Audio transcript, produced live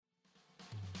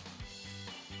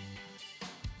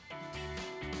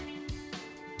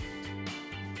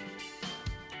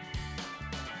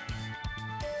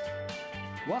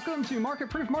Welcome to Market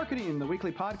Proof Marketing, the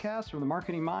weekly podcast from the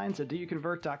marketing minds at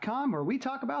doyouconvert.com, where we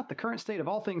talk about the current state of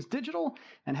all things digital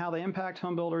and how they impact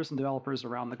home builders and developers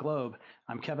around the globe.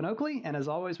 I'm Kevin Oakley, and as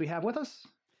always, we have with us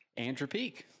Andrew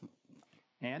Peak.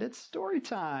 And it's story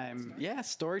time. Yeah,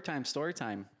 story time.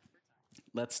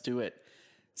 Let's do it.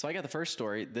 So I got the first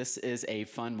story. This is a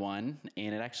fun one,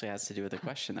 and it actually has to do with a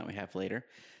question that we have later.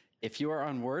 If you are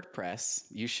on WordPress,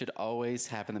 you should always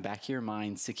have in the back of your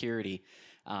mind security.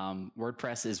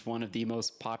 WordPress is one of the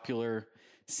most popular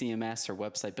CMS or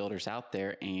website builders out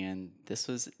there, and this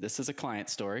is a client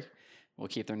story. We'll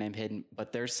keep their name hidden,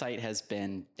 but their site has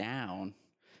been down,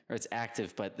 or it's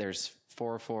active, but there's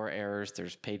 404 errors.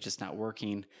 There's pages not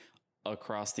working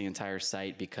across the entire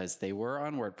site because they were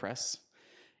on WordPress.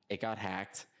 It got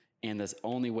hacked. And the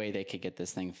only way they could get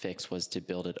this thing fixed was to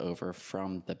build it over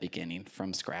from the beginning,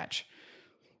 from scratch.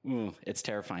 Ooh, it's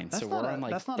terrifying. That's we're on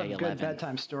that's not day a 11. good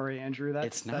bedtime story, Andrew.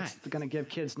 That's going to give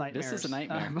kids nightmares. This is a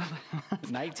nightmare.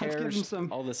 Night terrors,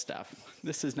 all this stuff.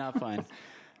 This is not fun.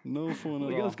 No fun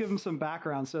at all. Let's give them some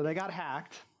background. So they got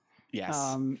hacked.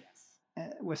 Yes.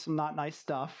 With some not nice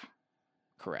stuff.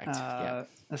 Correct. Yeah.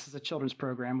 This is a children's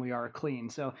program. We are clean.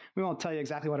 So we won't tell you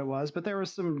exactly what it was, but there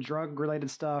was some drug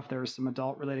related stuff. There was some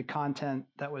adult related content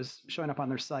that was showing up on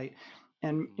their site.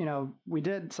 And,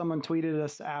 someone tweeted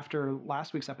us after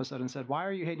last week's episode and said, why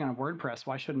are you hating on WordPress?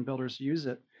 Why shouldn't builders use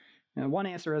it? And one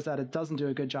answer is that it doesn't do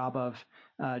a good job of,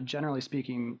 generally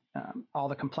speaking, all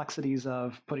the complexities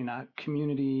of putting a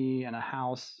community and a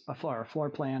house, a floor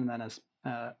plan, and then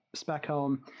a spec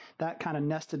home. That kind of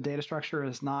nested data structure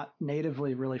is not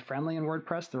natively really friendly in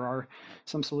WordPress. There are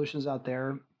some solutions out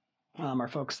there. Our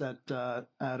folks at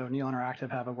O'Neill Interactive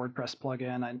have a WordPress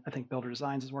plugin. I think Builder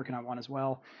Designs is working on one as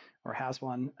well, or has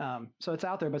one. So it's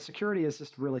out there, but security is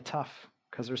just really tough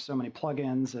because there's so many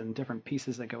plugins and different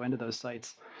pieces that go into those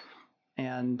sites.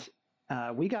 And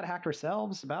we got hacked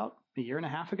ourselves about a year and a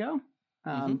half ago.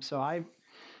 So I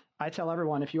tell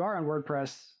everyone, if you are on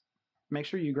WordPress, make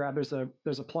sure you grab, there's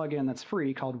a plugin that's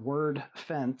free called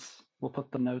WordFence. We'll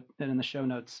put the note in the show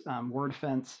notes,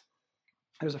 WordFence.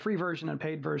 There's a free version and a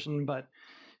paid version, but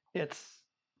it's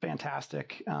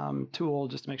fantastic tool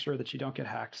just to make sure that you don't get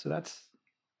hacked. So that's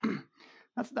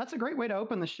a great way to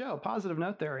open the show. Positive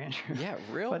note there, Andrew. Yeah,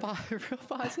 real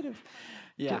positive.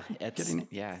 Yeah,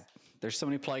 there's so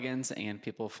many plugins, and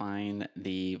people find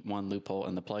the one loophole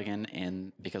in the plugin,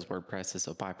 and because WordPress is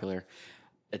so popular,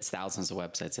 it's thousands of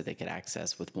websites that they could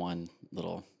access with one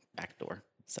little backdoor.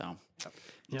 So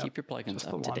keep your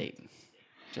plugins up to date.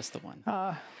 Just the one.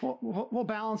 We'll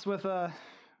balance with a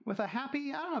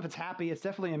happy. I don't know if it's happy. It's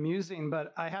definitely amusing.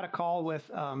 But I had a call with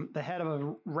the head of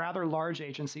a rather large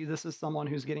agency. This is someone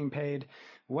who's getting paid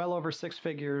well over six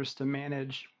figures to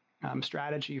manage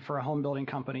strategy for a home building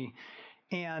company.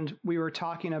 And we were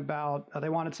talking about they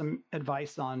wanted some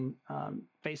advice on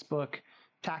Facebook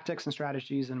tactics and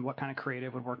strategies and what kind of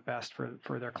creative would work best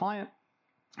for their client.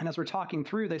 And as we're talking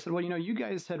through, they said, well, you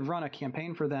guys had run a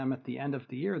campaign for them at the end of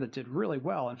the year that did really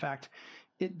well. In fact,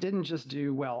 it didn't just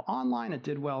do well online. It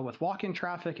did well with walk-in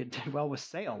traffic. It did well with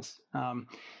sales.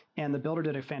 And the builder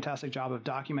did a fantastic job of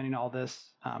documenting all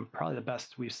this, probably the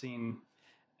best we've seen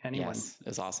anyone Yes, it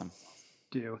was awesome.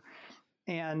 do.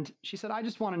 And she said, I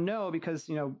just want to know because,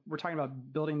 we're talking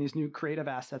about building these new creative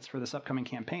assets for this upcoming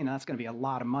campaign. And that's going to be a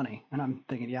lot of money. And I'm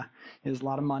thinking, it is a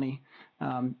lot of money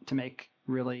to make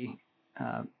really,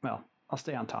 I'll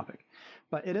stay on topic.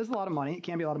 But it is a lot of money. It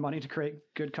can be a lot of money to create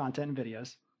good content and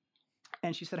videos.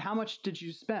 And she said, how much did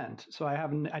you spend? So I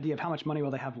have an idea of how much money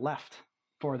will they have left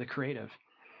for the creative.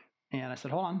 And I said,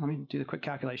 hold on, let me do the quick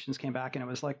calculations. Came back and it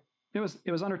was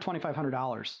under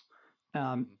 $2,500.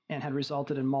 And had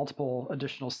resulted in multiple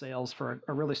additional sales for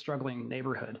a really struggling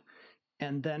neighborhood.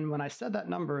 And then when I said that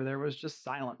number, there was just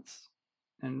silence.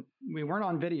 And we weren't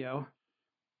on video,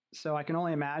 so I can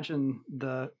only imagine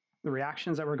the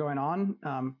reactions that were going on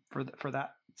for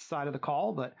that side of the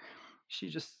call. But she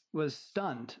just was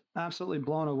stunned, absolutely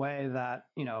blown away that,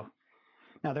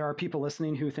 now there are people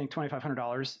listening who think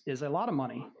 $2,500 is a lot of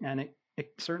money. And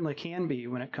it certainly can be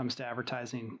when it comes to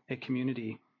advertising a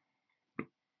community.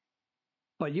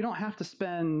 But you don't have to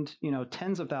spend,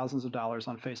 tens of thousands of dollars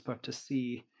on Facebook to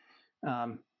see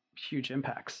huge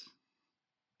impacts.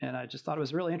 And I just thought it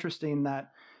was really interesting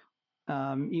that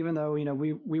even though,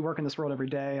 we work in this world every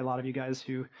day, a lot of you guys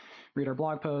who read our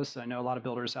blog posts, I know a lot of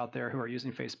builders out there who are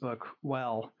using Facebook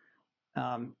well,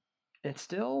 you're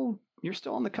still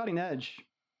on the cutting edge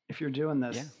if you're doing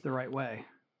this the right way.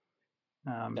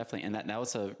 Definitely. And that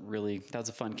was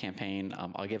a fun campaign.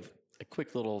 I'll give a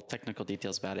quick little technical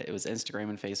details about it. It was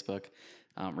Instagram and Facebook,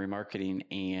 remarketing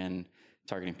and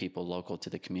targeting people local to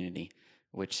the community.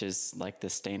 which is like the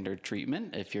standard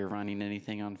treatment if you're running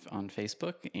anything on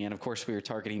Facebook. And of course, we were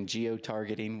targeting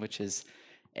geo-targeting, which is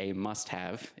a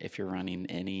must-have if you're running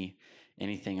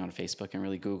anything on Facebook and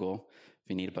really Google. If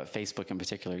you need it, but Facebook in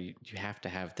particular, you have to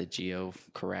have the geo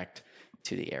correct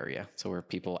to the area. So where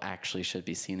people actually should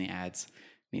be seeing the ads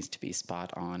needs to be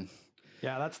spot on.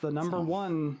 Yeah, that's the number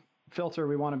one filter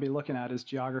we want to be looking at is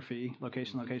geography,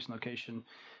 location, location, location.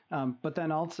 But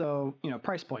then also,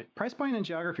 price point. Price point and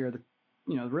geography are the,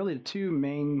 really the two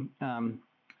main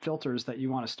filters that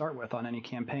you want to start with on any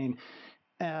campaign.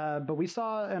 But we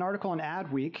saw an article in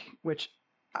Adweek, which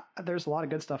there's a lot of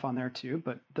good stuff on there too,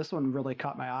 but this one really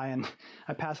caught my eye, and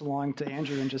I passed it along to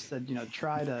Andrew and just said,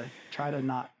 try to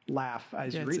not laugh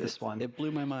as you read this one. It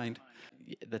blew my mind.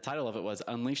 The title of it was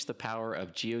 "Unleash the Power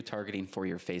of Geo-Targeting for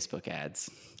Your Facebook Ads."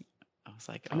 I was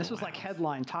like, and this was like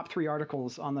headline top 3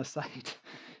 articles on the site,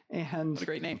 and what a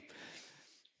great name.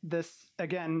 This,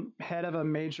 again, head of a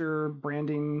major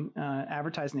branding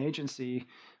advertising agency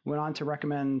went on to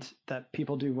recommend that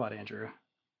people do what, Andrew?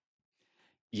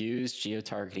 Use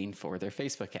geo-targeting for their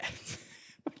Facebook ads,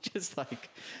 which is like,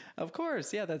 of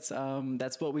course, yeah, that's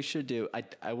what we should do.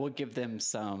 I will give them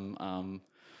some,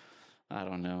 I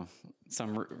don't know,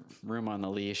 some room on the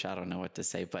leash. I don't know what to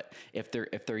say, but if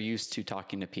they're used to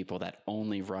talking to people that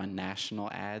only run national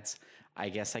ads, I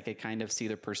guess I could kind of see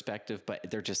their perspective, but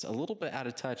they're just a little bit out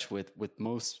of touch with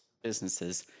most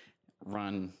businesses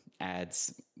run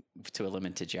ads to a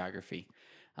limited geography.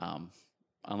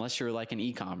 Unless you're like an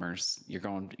e-commerce, you're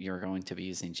going to be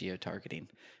using geo-targeting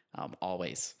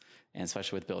always. And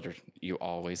especially with Builder, you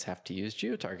always have to use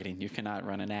geo-targeting. You cannot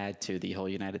run an ad to the whole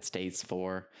United States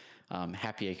for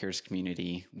Happy Acres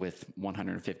community with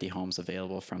 150 homes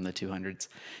available from the 200s.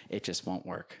 It just won't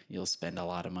work. You'll spend a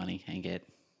lot of money and get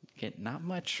not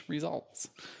much results.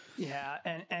 Yeah,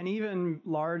 and even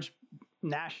large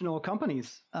national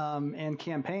companies and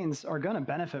campaigns are going to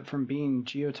benefit from being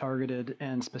geo-targeted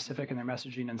and specific in their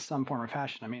messaging in some form or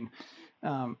fashion. I mean,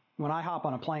 when I hop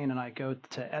on a plane and I go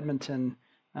to Edmonton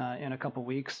in a couple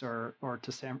weeks or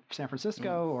to San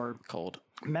Francisco or cold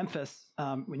Memphis,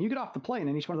 when you get off the plane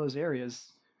in each one of those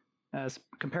areas, as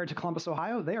compared to Columbus,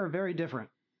 Ohio, they are very different.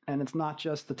 And it's not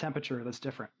just the temperature that's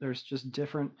different. There's just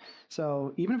different.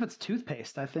 So even if it's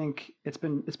toothpaste, I think it's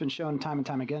been shown time and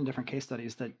time again in different case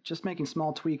studies that just making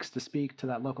small tweaks to speak to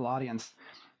that local audience.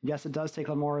 Yes, it does take a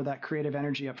little more of that creative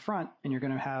energy up front, and you're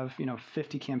going to have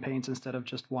 50 campaigns instead of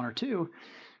just 1 or 2,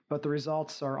 but the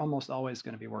results are almost always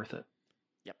going to be worth it.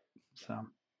 Yep. So,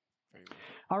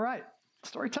 all right,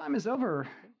 story time is over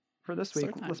for this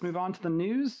week. Let's move on to the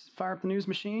news. Fire up the news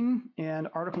machine, and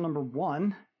article number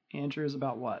 1. Andrew, is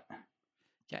about what?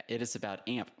 Yeah, it is about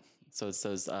AMP. So it's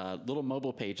those little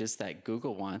mobile pages that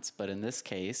Google wants, but in this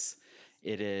case,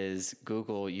 it is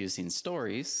Google using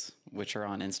stories, which are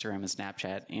on Instagram and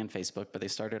Snapchat and Facebook, but they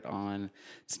started on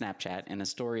Snapchat, and a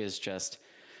story is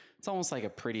it's almost like a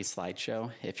pretty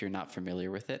slideshow if you're not familiar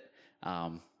with it.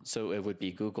 So it would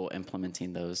be Google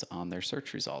implementing those on their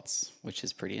search results, which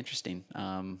is pretty interesting.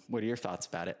 What are your thoughts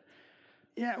about it?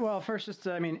 Yeah, well, first,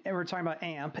 we're talking about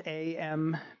AMP,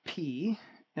 A-M-P,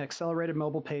 Accelerated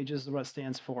Mobile Pages is what it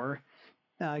stands for.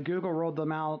 Google rolled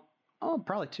them out,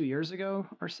 probably 2 years ago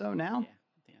or so now. Yeah,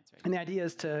 I think that's right. And the idea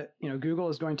is Google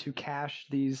is going to cache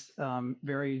these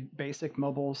very basic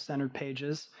mobile-centered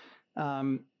pages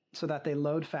so that they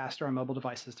load faster on mobile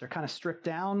devices. They're kind of stripped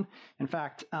down. In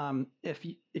fact, if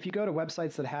you go to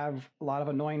websites that have a lot of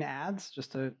annoying ads,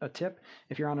 just a tip,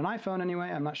 if you're on an iPhone anyway,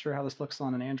 I'm not sure how this looks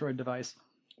on an Android device.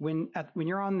 When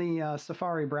you're on the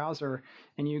Safari browser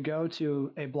and you go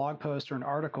to a blog post or an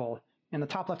article, in the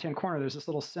top left-hand corner, there's this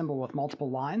little symbol with multiple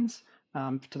lines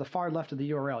to the far left of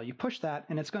the URL. You push that,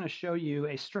 and it's going to show you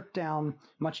a stripped down,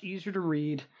 much easier to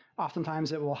read.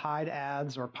 Oftentimes, it will hide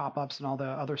ads or pop-ups and all the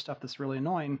other stuff that's really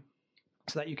annoying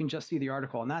so that you can just see the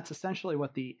article. And that's essentially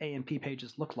what the AMP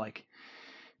pages look like.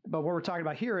 But what we're talking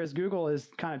about here is Google is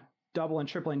kind of double and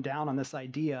tripling down on this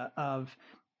idea of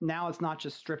now it's not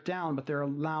just stripped down, but they're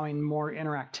allowing more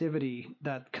interactivity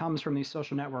that comes from these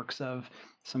social networks of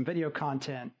some video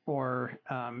content or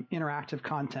interactive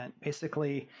content.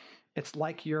 Basically, it's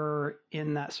like you're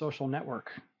in that social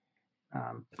network.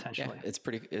 Potentially.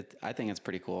 Yeah, I think it's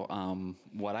pretty cool.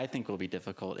 What I think will be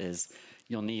difficult is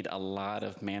you'll need a lot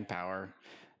of manpower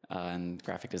and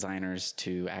graphic designers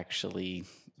to actually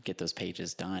get those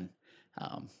pages done.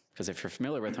 Because if you're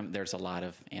familiar with them, there's a lot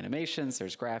of animations,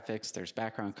 there's graphics, there's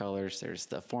background colors, there's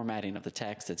the formatting of the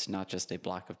text. It's not just a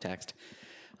block of text.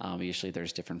 Usually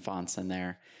there's different fonts in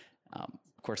there.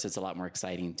 Of course, it's a lot more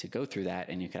exciting to go through that,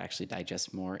 and you could actually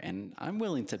digest more. And I'm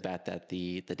willing to bet that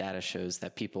the data shows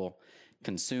that people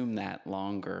consume that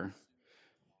longer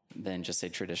than just a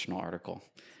traditional article.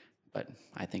 But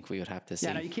I think we would have to see.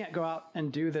 Yeah, no, you can't go out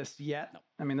and do this yet.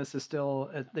 I mean, this is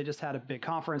still, they just had a big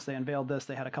conference. They unveiled this.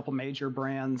 They had a couple major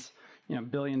brands,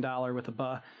 $1 billion with a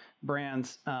buh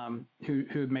brands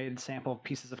who made sample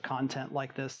pieces of content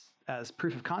like this as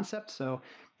proof of concept. So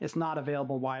it's not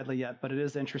available widely yet, but it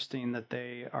is interesting that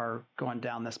they are going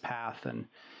down this path. And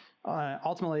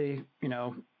ultimately,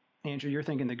 Andrew, you're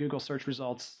thinking the Google search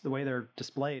results, the way they're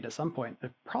displayed at some point,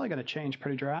 they're probably going to change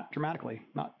pretty dramatically.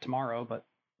 Not tomorrow, but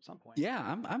some point.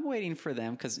 Yeah, I'm waiting for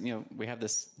them because we have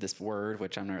this word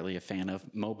which I'm not really a fan of,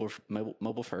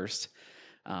 mobile first.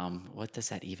 What does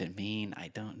that even mean?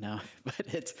 I don't know, but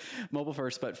it's mobile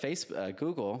first. But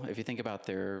Google, if you think about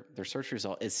their search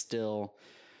result, is still,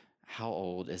 how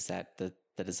old is that? The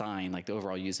design, like the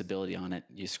overall usability on it.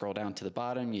 You scroll down to the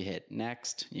bottom, you hit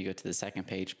next, you go to the second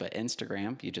page. But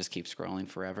Instagram, you just keep scrolling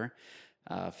forever.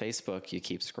 Facebook, you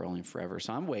keep scrolling forever.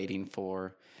 So I'm waiting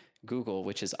for Google,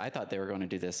 which is, I thought they were going to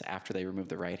do this after they removed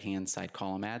the right-hand side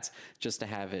column ads, just to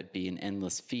have it be an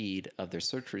endless feed of their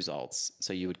search results.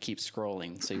 So you would keep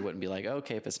scrolling. So you wouldn't be like,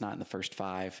 okay, if it's not in the first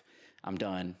 5, I'm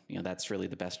done. That's really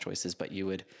the best choices. But you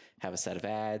would have a set of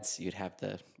ads, you'd have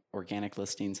the organic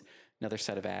listings, another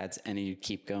set of ads, and you'd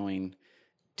keep going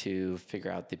to figure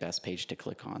out the best page to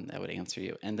click on that would answer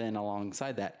you. And then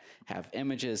alongside that, have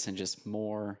images and just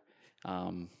more,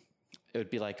 it would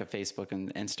be like a Facebook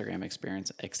and Instagram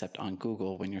experience, except on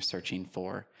Google when you're searching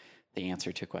for the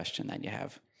answer to a question that you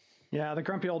have. Yeah, the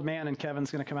grumpy old man in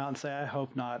Kevin's going to come out and say, I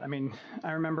hope not. I mean,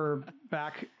 I remember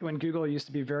back when Google used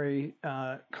to be very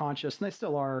conscious, and they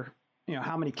still are,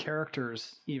 how many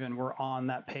characters even were on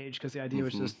that page, because the idea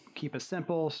was just keep it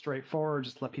simple, straightforward,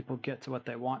 just let people get to what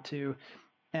they want to.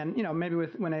 And, maybe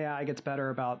when AI gets better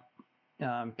about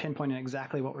pinpointing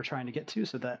exactly what we're trying to get to,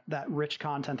 so that rich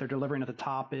content they're delivering at the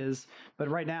top is. But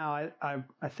right now,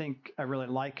 I think I really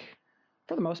like,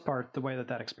 for the most part, the way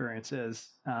that experience is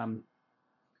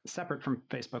separate from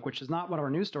Facebook, which is not one of our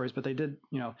news stories, but they did,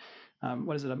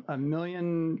 what is it, a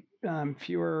million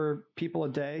fewer people a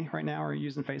day right now are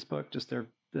using Facebook. Just they're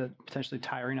potentially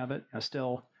tiring of it.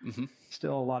 Still a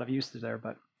lot of usage there,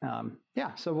 but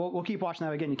yeah. So we'll keep watching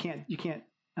that. Again, you can't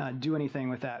do anything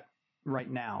with that right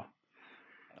now.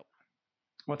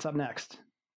 What's up next?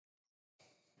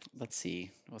 Let's see.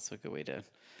 What's a good way to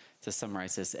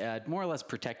summarize this? More or less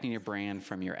protecting your brand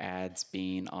from your ads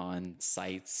being on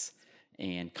sites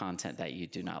and content that you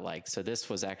do not like. So this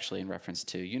was actually in reference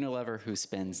to Unilever, who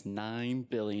spends $9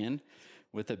 billion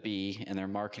with a B in their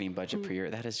marketing budget per year.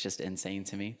 That is just insane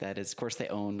to me. That is, of course, they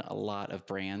own a lot of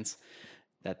brands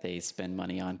that they spend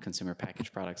money on, consumer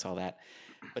packaged products, all that,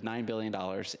 but $9 billion.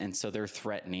 And so they're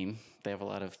threatening, they have a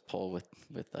lot of pull with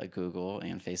Google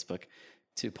and Facebook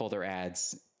to pull their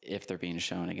ads if they're being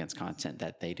shown against content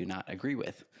that they do not agree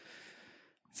with.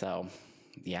 So,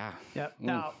 yeah. Yep.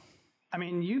 Now, I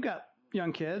mean, you got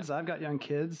young kids, I've got young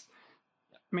kids.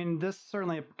 I mean, this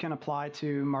certainly can apply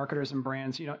to marketers and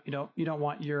brands. You don't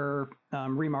want your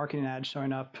remarketing ad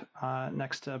showing up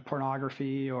next to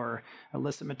pornography or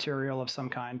illicit material of some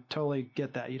kind. Totally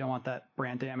get that. You don't want that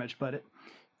brand damage, but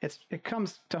it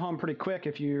comes to home pretty quick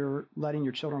if you're letting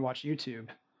your children watch YouTube.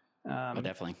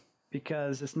 Definitely,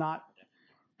 because it's not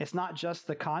just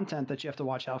the content that you have to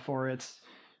watch out for. It's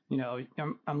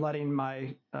I'm letting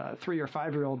my 3 or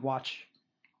 5-year-old watch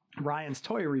Ryan's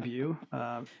toy review.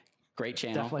 Great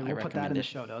channel. Definitely, we'll put that in the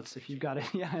show notes if you've got it.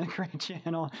 Yeah, great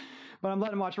channel. But I'm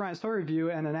letting him watch Ryan's toy review,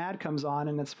 and an ad comes on,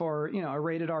 and it's for a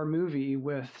rated R movie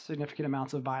with significant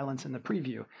amounts of violence in the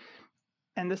preview.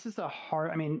 And this is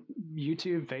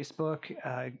YouTube,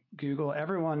 Facebook, Google,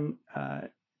 everyone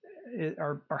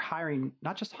are hiring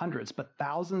not just hundreds, but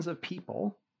thousands of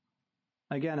people.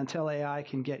 Again, until AI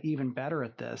can get even better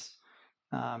at this,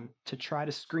 to try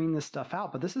to screen this stuff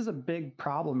out. But this is a big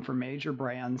problem for major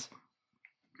brands.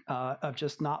 Of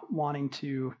just not wanting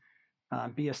to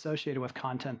be associated with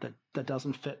content that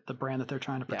doesn't fit the brand that they're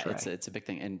trying to portray. Yeah, it's a big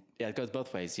thing. And yeah, it goes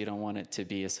both ways. You don't want it to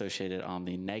be associated on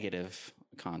the negative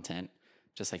content,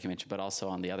 just like you mentioned, but also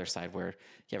on the other side where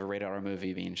you have a rated R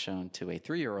movie being shown to a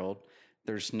 3-year-old.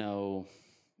 There's no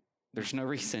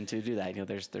reason to do that.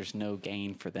 There's no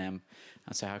gain for them.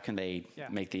 So how can they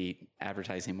make the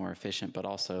advertising more efficient, but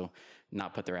also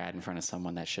not put their ad in front of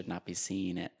someone that should not be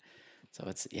seeing it? So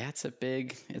it's a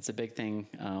big thing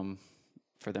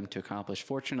for them to accomplish.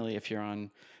 Fortunately, if you're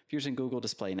using Google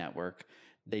Display Network,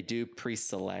 they do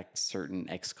pre-select certain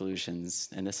exclusions,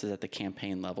 and this is at the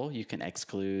campaign level. You can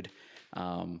exclude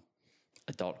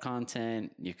adult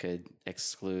content, you could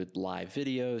exclude live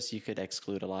videos, you could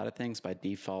exclude a lot of things by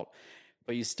default,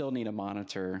 but you still need to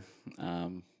monitor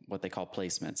what they call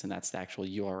placements, and that's the actual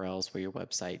URLs where your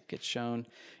website gets shown.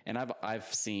 And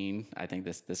I've seen, I think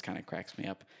this kind of cracks me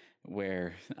up,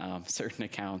 where certain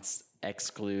accounts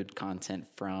exclude content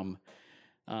from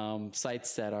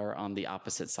sites that are on the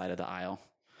opposite side of the aisle,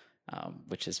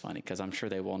 which is funny because I'm sure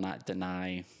they will not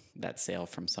deny that sale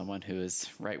from someone who is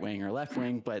right wing or left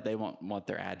wing, but they won't want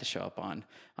their ad to show up on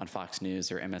Fox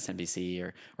News or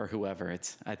MSNBC or whoever.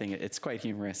 I think it's quite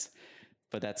humorous,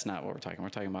 but that's not what we're talking. We're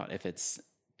talking about if it's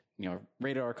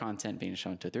rated R content being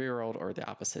shown to a 3-year-old or the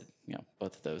opposite,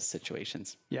 both of those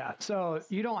situations. Yeah. So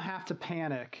you don't have to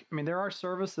panic. I mean, there are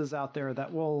services out there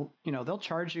that will, they'll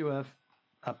charge you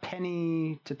a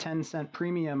penny to 10 cent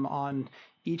premium on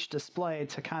each display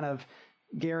to kind of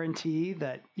guarantee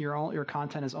that your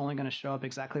content is only going to show up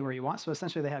exactly where you want. So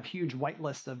essentially they have huge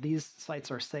whitelists of these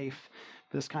sites are safe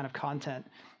for this kind of content.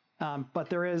 But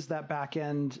there is that back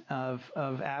end of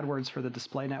AdWords for the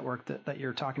display network that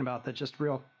you're talking about that just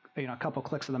a couple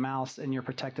clicks of the mouse and you're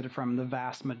protected from the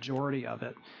vast majority of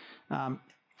it.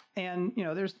 And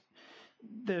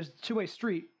there's two-way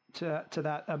street to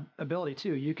that ability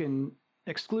too. You can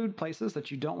exclude places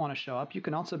that you don't want to show up. You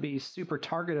can also be super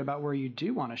targeted about where you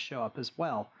do want to show up as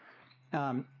well.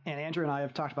 And Andrew and I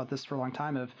have talked about this for a long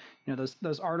time of,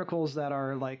 those articles that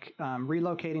are like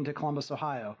relocating to Columbus,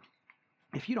 Ohio.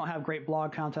 If you don't have great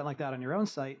blog content like that on your own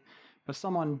site, but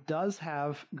someone does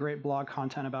have great blog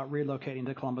content about relocating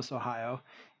to Columbus, Ohio,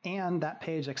 and that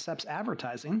page accepts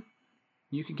advertising,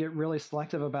 you can get really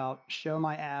selective about show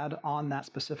my ad on that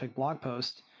specific blog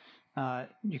post.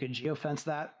 You could geofence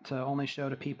that to only show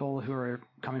to people who are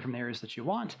coming from the areas that you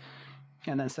want,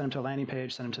 and then send them to a landing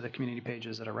page, send them to the community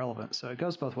pages that are relevant. So it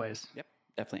goes both ways. Yep,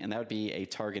 definitely. And that would be a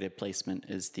targeted placement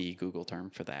is the Google term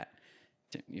for that.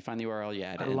 You find the URL, you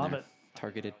add it in there. I love it.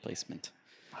 Targeted placement.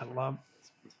 I love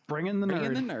bring in the nerd. Bring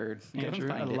in the nerd. Andrew,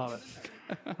 I love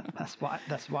it.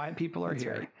 That's why people are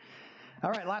here. Right.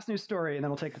 All right, last news story, and then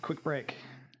we'll take a quick break.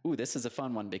 Ooh, this is a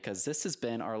fun one because this has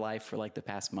been our life for like the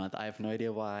past month. I have no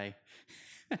idea why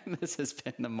this has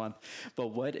been the month. But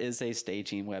what is a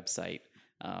staging website?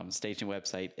 Staging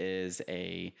website is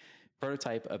a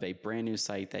prototype of a brand new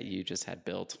site that you just had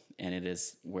built, and it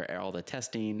is where all the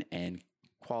testing and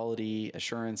quality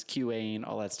assurance, QAing,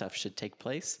 all that stuff should take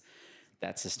place.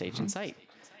 That's a staging site.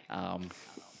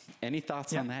 Any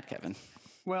thoughts on that, Kevin?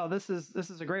 Well, this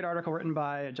is a great article written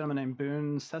by a gentleman named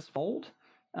Boone Sesvold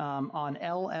on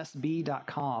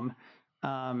lsb.com.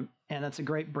 And that's a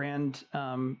great brand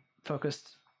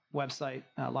focused website.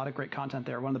 A lot of great content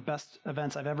there. One of the best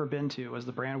events I've ever been to was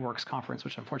the BrandWorks conference,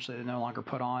 which unfortunately they no longer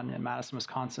put on in Madison,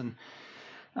 Wisconsin.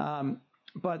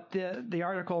 But the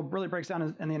article really breaks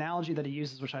down, and the analogy that he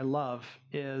uses, which I love,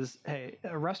 is, hey,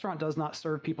 a restaurant does not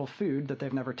serve people food that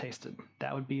they've never tasted.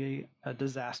 That would be a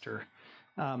disaster.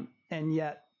 And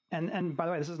yet, and by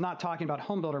the way, this is not talking about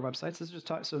home builder websites. This is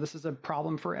just so this is a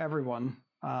problem for everyone.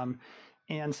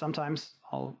 And sometimes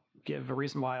I'll give a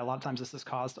reason why a lot of times this is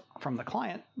caused from the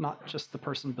client, not just the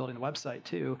person building the website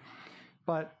too.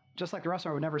 But just like the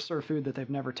restaurant would never serve food that they've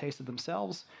never tasted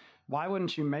themselves, why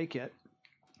wouldn't you make it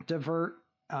divert?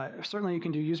 Certainly you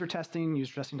can do user testing,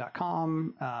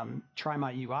 usertesting.com,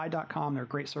 trymyui.com. There are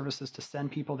great services to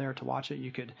send people there to watch it.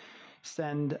 You could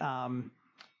send,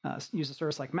 use a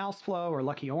service like Mouseflow or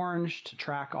Lucky Orange to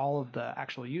track all of the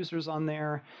actual users on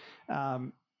there.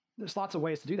 There's lots of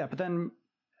ways to do that. But then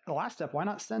the last step, why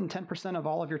not send 10% of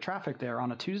all of your traffic there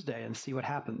on a Tuesday and see what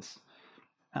happens?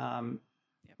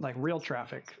 Like real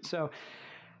traffic. So,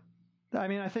 I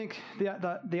mean, I think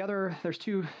the other, there's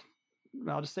two,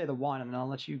 I'll just say the one, and then I'll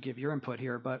let you give your input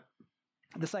here. But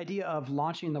this idea of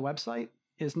launching the website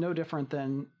is no different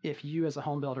than if you as a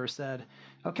home builder said,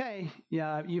 okay,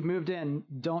 yeah, you've moved in,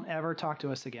 don't ever talk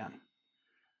to us again.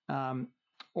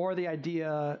 Or the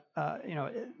idea,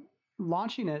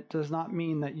 launching it does not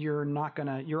mean that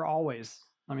you're always,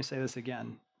 let me say this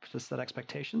again, to set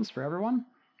expectations for everyone.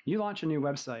 You launch a new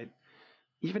website,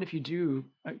 even if you do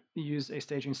use a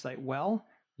staging site well,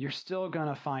 you're still going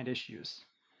to find issues.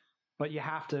 But you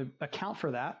have to account for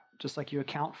that, just like you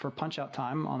account for punch-out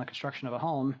time on the construction of a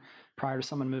home prior to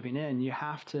someone moving in. You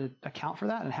have to account for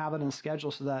that and have it in a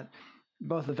schedule so that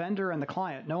both the vendor and the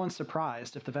client, no one's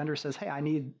surprised if the vendor says, hey, I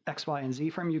need X, Y, and Z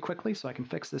from you quickly so I can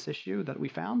fix this issue that we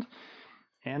found,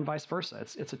 and vice versa.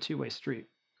 It's a two-way street.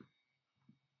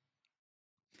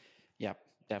 Yep,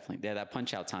 definitely. Yeah, that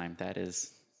punch-out time, that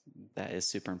is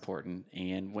super important.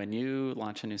 And when you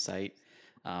launch a new site,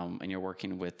 and you're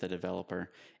working with the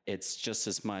developer, it's just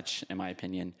as much, in my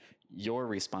opinion, your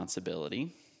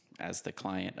responsibility as the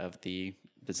client of the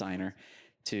designer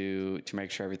to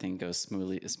make sure everything goes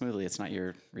smoothly. It's not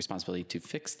your responsibility to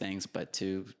fix things, but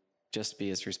to just be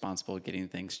as responsible getting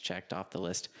things checked off the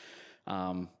list.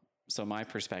 So my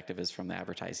perspective is from the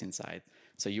advertising side.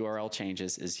 So URL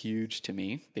changes is huge to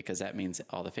me because that means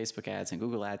all the Facebook ads and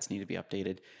Google ads need to be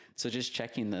updated. So just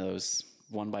checking those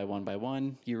one by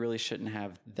one, you really shouldn't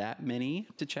have that many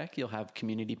to check. You'll have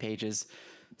community pages,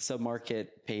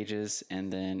 sub-market pages,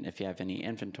 and then if you have any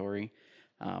inventory,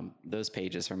 those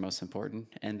pages are most important.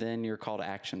 And then your call to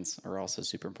actions are also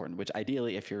super important, which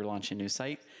ideally, if you're launching a new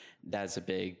site, that's a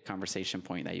big conversation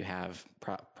point that you have,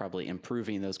 probably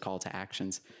improving those call to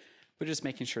actions, but just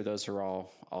making sure those are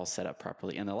all set up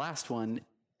properly. And the last one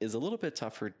is a little bit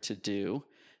tougher to do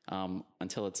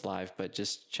until it's live, but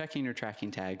just checking your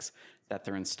tracking tags that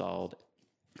they're installed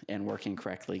and working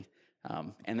correctly.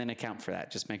 And then account for that.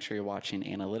 Just make sure you're watching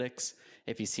analytics.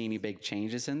 If you see any big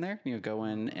changes in there, go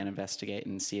in and investigate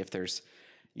and see if there's,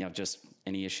 just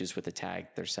any issues with the tag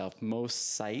themselves.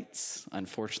 Most sites,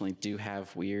 unfortunately, do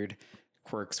have weird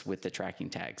quirks with the tracking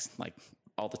tags, like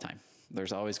all the time.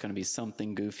 There's always going to be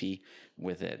something goofy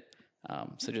with it.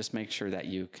 So just make sure that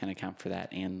you can account for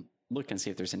that and look and see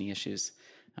if there's any issues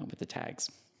with the tags.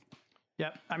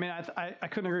 Yep. I mean, I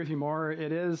couldn't agree with you more.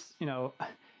 It is,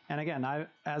 and again,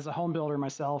 as a home builder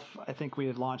myself, I think we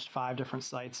had launched 5 different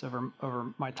sites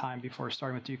over my time before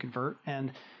starting with DoConvert.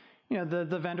 And,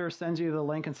 the vendor sends you the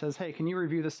link and says, hey, can you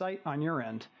review the site on your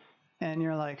end? And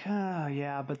you're like, oh,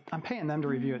 yeah, but I'm paying them to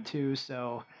review it too.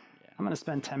 So I'm going to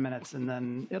spend 10 minutes and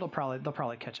then they'll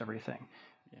probably catch everything.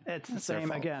 Yeah. It's the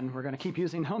same. Again, we're going to keep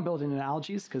using home building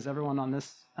analogies because everyone on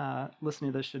this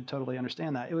listening to this should totally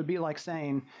understand that. It would be like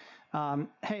saying,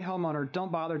 hey, homeowner,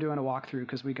 don't bother doing a walkthrough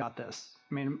because we got this.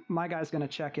 I mean, my guy's going to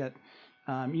check it.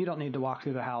 You don't need to walk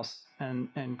through the house and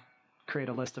create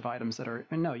a list of items that are,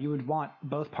 and no, you would want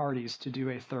both parties to do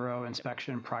a thorough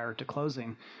inspection prior to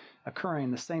closing occurring.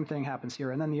 The same thing happens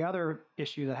here. And then the other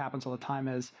issue that happens all the time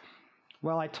is,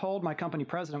 well, I told my company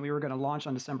president we were going to launch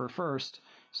on December 1st.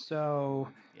 So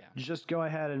just go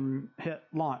ahead and hit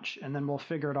launch and then we'll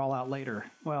figure it all out later.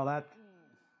 Well,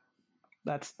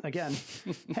 that's again,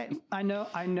 hey, I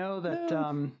know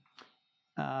that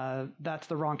that's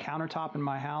the wrong countertop in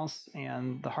my house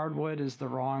and the hardwood is the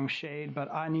wrong shade,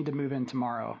 but I need to move in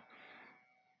tomorrow.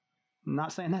 I'm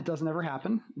not saying that doesn't ever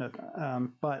happen,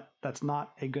 but that's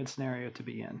not a good scenario to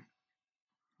be in.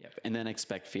 Yep. And then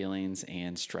expect feelings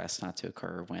and stress not to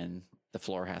occur when the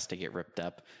floor has to get ripped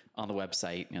up on the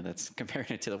website. That's comparing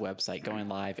it to the website going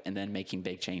live and then making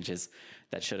big changes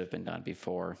that should have been done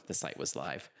before the site was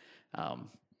live.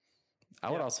 I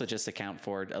would also just account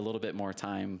for a little bit more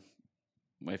time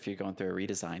if you're going through a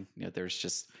redesign. There's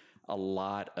just a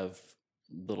lot of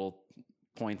little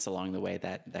points along the way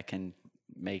that can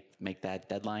make that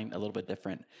deadline a little bit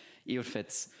different. Even if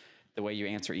it's the way you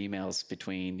answer emails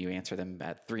between you answer them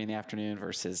at 3 p.m.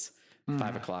 versus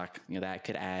 5 o'clock, that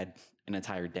could add an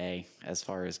entire day as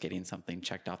far as getting something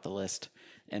checked off the list.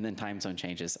 And then time zone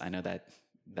changes. I know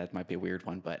that might be a weird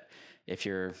one, but if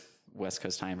you're West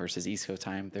Coast time versus East Coast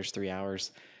time, there's 3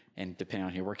 hours. And depending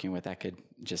on who you're working with, that could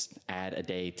just add a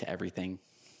day to everything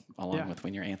along with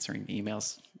when you're answering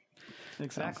emails.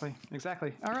 Exactly.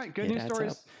 All right, good news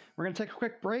stories. We're going to take a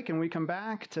quick break and when we come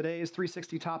back. Today's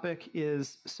 360 topic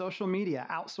is social media,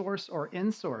 outsource or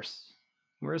insource.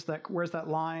 Where's that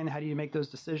line? How do you make those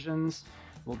decisions?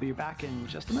 We'll be back in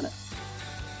just a minute.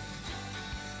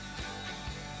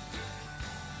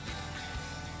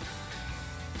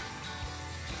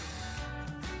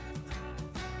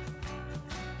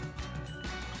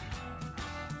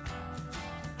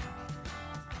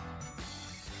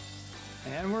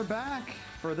 And we're back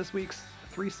for this week's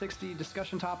 360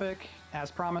 discussion topic.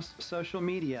 As promised, social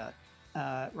media.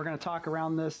 We're going to talk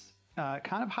around this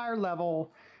kind of higher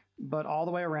level, but all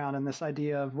the way around in this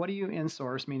idea of what do you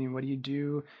insource, meaning what do you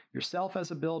do yourself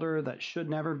as a builder that should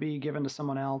never be given to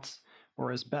someone else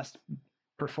or is best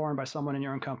performed by someone in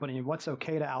your own company? What's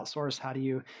okay to outsource? How do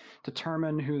you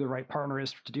determine who the right partner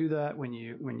is to do that?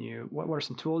 What are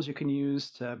some tools you can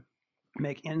use to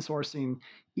make insourcing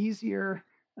easier?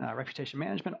 Reputation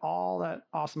management, all that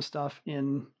awesome stuff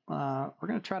we're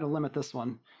going to try to limit this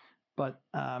one, but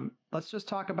let's just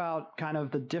talk about kind of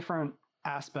the different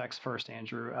aspects first,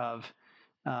 Andrew, of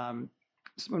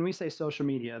when we say social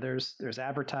media, there's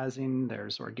advertising,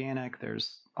 there's organic,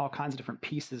 there's all kinds of different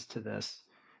pieces to this.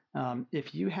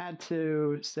 If you had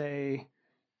to say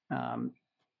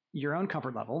your own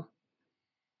comfort level,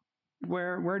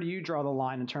 where do you draw the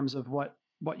line in terms of what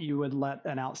you would let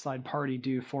an outside party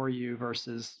do for you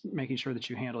versus making sure that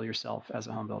you handle yourself as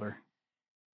a home builder?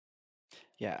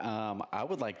 Yeah, I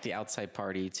would like the outside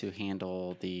party to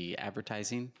handle the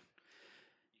advertising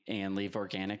and leave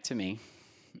organic to me.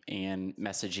 and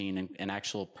messaging and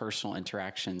actual personal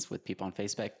interactions with people on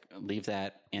Facebook, leave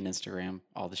that, and Instagram,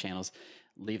 all the channels,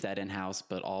 leave that in-house,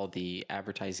 but all the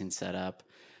advertising setup,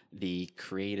 the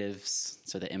creatives,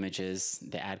 so the images,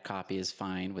 the ad copy is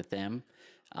fine with them.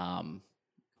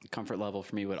 Comfort level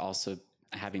for me would also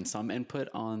having some input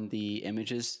on the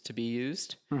images to be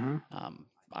used.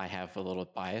 I have a little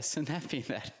bias in that, being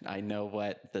that I know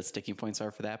what the sticking points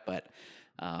are for that, but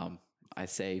I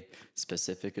say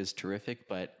specific is terrific.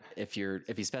 But if you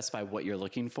specify what you're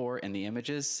looking for in the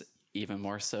images, even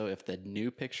more so if the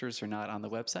new pictures are not on the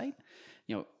website,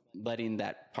 letting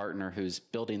that partner who's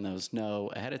building those know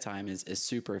ahead of time is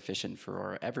super efficient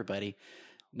for everybody,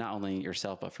 not only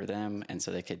yourself, but for them. And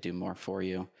so they could do more for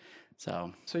you.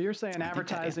 So you're saying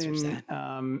advertising,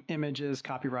 images,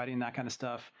 copywriting, that kind of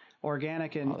stuff,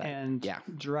 organic and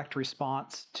direct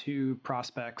response to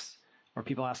prospects or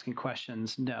people asking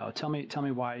questions. No, tell me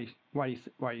why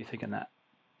are you thinking that?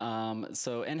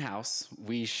 So in-house,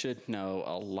 we should know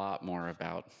a lot more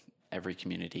about every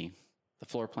community, the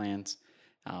floor plans,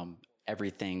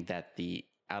 everything that the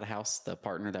out-of-house, the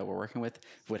partner that we're working with,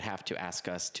 would have to ask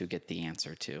us to get the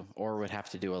answer to, or would have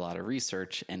to do a lot of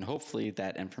research, and hopefully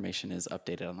that information is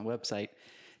updated on the website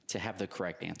to have the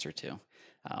correct answer to.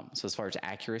 So as far as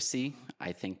accuracy,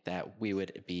 I think that we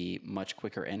would be much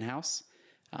quicker in-house.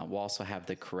 We'll also have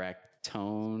the correct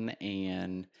tone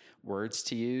and words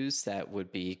to use that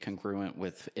would be congruent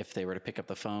with if they were to pick up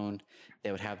the phone,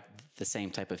 they would have the same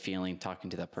type of feeling talking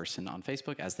to that person on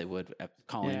Facebook as they would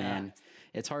calling in.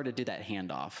 It's hard to do that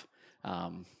handoff.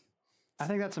 I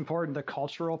think that's important. The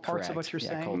cultural parts of what you're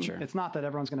saying. Culture. It's not that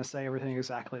everyone's going to say everything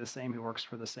exactly the same who works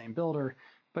for the same builder,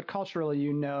 but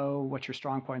culturally, what your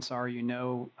strong points are.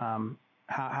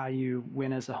 How you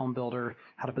win as a home builder,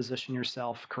 how to position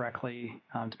yourself correctly,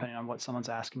 depending on what someone's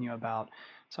asking you about.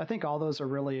 So I think all those are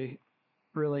really,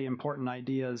 really important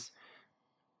ideas.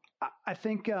 I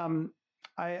think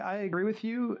I agree with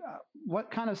you.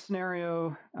 What kind of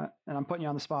scenario, and I'm putting you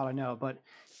on the spot, I know, but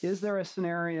is there a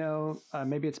scenario,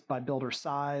 maybe it's by builder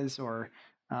size or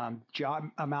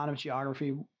amount of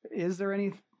geography, is there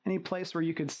any place where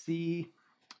you could see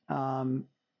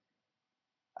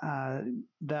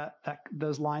that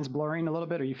those lines blurring a little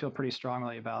bit, or you feel pretty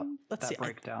strongly about that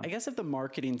breakdown? I guess if the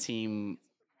marketing team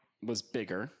was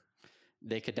bigger,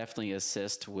 they could definitely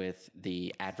assist with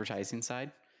the advertising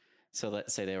side. So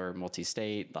let's say they were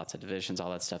multi-state, lots of divisions,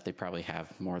 all that stuff. They probably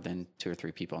have more than 2 or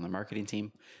 3 people on the marketing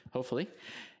team. Hopefully,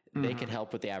 they could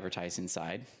help with the advertising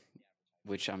side,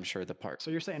 which I'm sure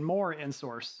So you're saying more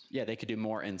in-source? Yeah, they could do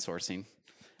more in-sourcing.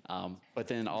 But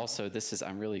then also,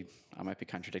 I might be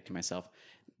contradicting myself.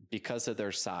 Because of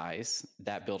their size,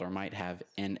 that builder might have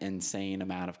an insane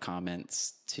amount of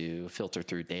comments to filter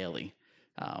through daily.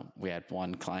 We had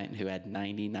one client who had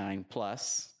 99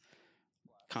 plus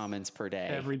comments per day,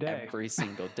 every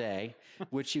single day,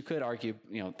 which you could argue,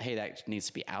 hey, that needs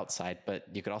to be outside, but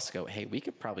you could also go, hey, we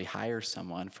could probably hire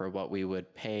someone for what we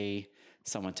would pay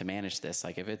someone to manage this.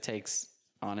 Like if it takes,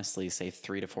 honestly, say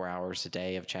 3 to 4 hours a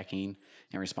day of checking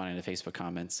and responding to Facebook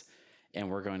comments, and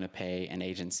we're going to pay an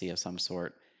agency of some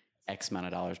sort X amount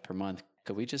of dollars per month,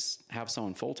 could we just have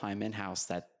someone full-time in-house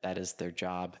that is their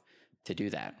job to do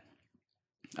that?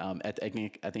 I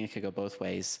think it could go both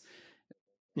ways.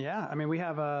 Yeah. I mean, we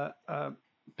have a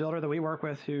builder that we work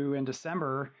with who in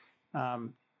December,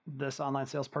 this online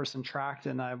salesperson tracked,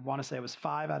 and I want to say it was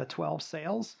 5 out of 12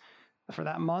 sales for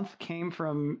that month came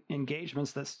from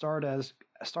engagements that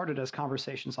started as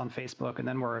conversations on Facebook and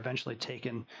then were eventually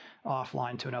taken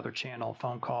offline to another channel,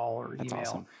 phone call or email. That's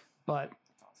awesome. But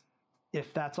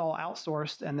if that's all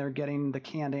outsourced and they're getting the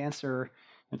canned answer,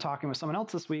 and talking with someone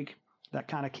else this week, that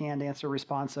kind of canned answer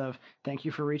response of, thank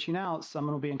you for reaching out,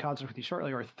 someone will be in contact with you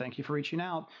shortly, or thank you for reaching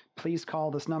out, please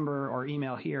call this number or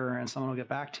email here and someone will get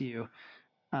back to you.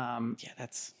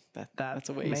 That's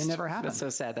a waste. May never happen. That's so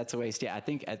sad. That's a waste. Yeah, I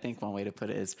think one way to put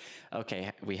it is,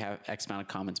 okay, we have X amount of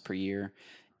comments per year.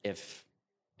 If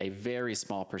a very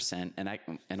small percent, and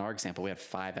in our example, we had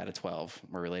 5 out of 12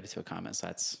 were related to a comment, so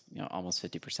that's almost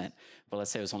 50%. But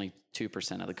let's say it was only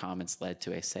 2% of the comments led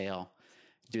to a sale.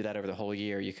 Do that over the whole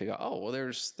year, you could go, oh, well,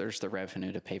 there's the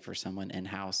revenue to pay for someone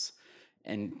in-house,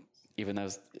 and even though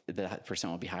the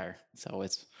percent will be higher. So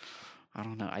I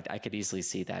don't know. I could easily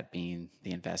see that being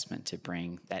the investment to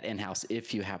bring that in-house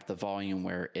if you have the volume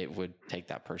where it would take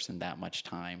that person that much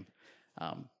time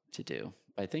to do.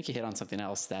 But I think you hit on something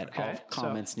else, that all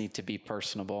comments need to be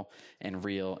personable and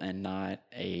real and not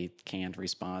a canned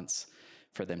response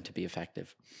for them to be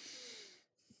effective.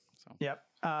 So. Yep.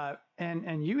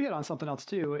 And you hit on something else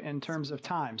too in terms of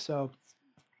time. So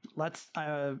let's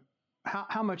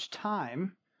how much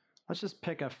time let's just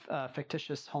pick a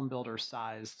fictitious home builder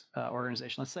sized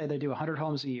organization. Let's say they do 100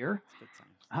 homes a year,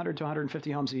 100 to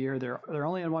 150 homes a year. They're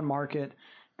only in one market.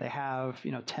 They have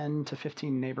 10 to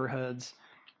 15 neighborhoods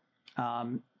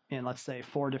in, let's say,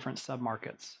 4 different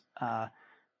submarkets.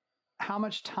 How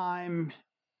much time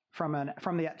from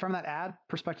that ad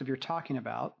perspective you're talking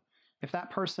about, if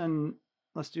that person,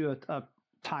 let's do a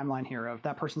timeline here of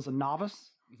that person's a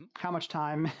novice, how much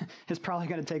time is probably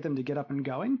going to take them to get up and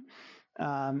going?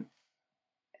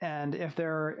 And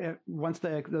once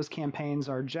those campaigns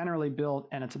are generally built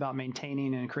and it's about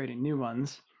maintaining and creating new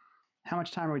ones, how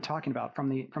much time are we talking about from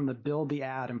the build the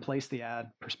ad and place the ad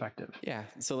perspective? Yeah.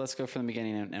 So let's go from the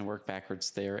beginning and work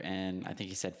backwards there. And I think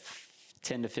you said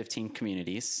 10 to 15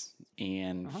 communities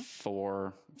and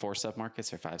 4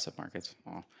 submarkets or 5 submarkets.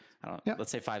 Well,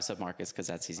 let's say 5 submarkets because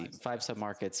that's easy. 5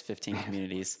 submarkets, 15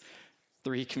 communities,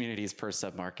 3 communities per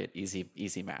submarket.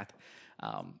 Easy math.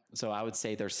 So I would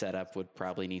say their setup would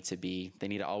probably need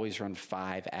to always run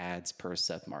 5 ads per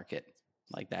submarket.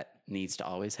 Like that needs to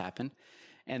always happen.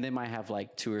 And they might have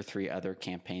like 2 or 3 other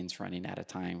campaigns running at a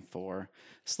time for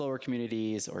slower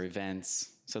communities or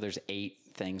events. So there's 8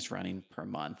 things running per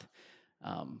month.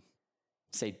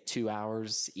 Say 2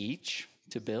 hours each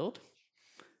to build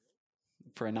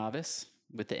for a novice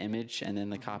with the image and then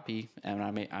the copy. And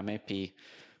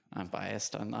I'm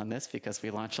biased on this because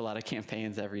we launch a lot of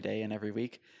campaigns every day and every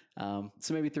week. So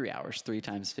maybe 3 hours, 3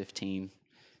 times 15,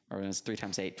 or 3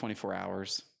 times 8, 24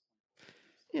 hours.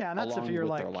 Yeah, and that's if you're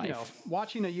like,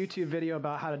 watching a YouTube video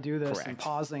about how to do this and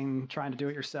pausing, trying to do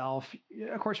it yourself.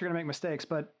 Of course, you're going to make mistakes,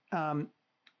 but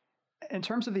in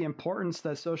terms of the importance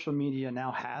that social media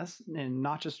now has in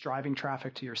not just driving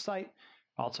traffic to your site,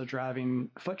 also driving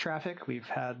foot traffic. We've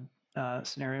had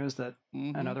scenarios that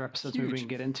in other episodes maybe we can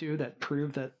get into that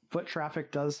prove that foot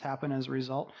traffic does happen as a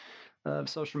result of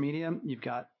social media. You've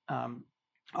got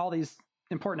all these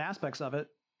important aspects of it.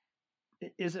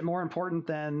 Is it more important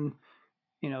than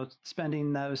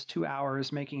spending those 2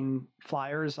 hours making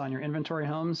flyers on your inventory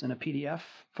homes in a PDF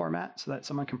format so that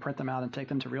someone can print them out and take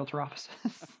them to realtor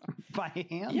offices by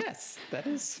hand? Yes, that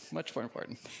is much more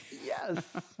important. Yes.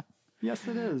 Yes,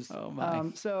 it is. Oh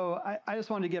my. So I just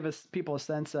wanted to give people a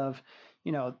sense of,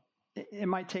 it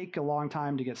might take a long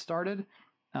time to get started.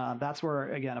 That's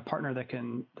where, again, a partner that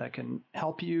can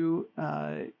help you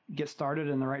get started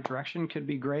in the right direction could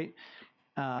be great.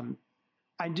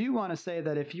 I do want to say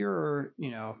that if you're,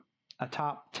 a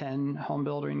top 10 home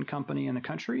building company in the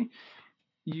country,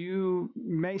 you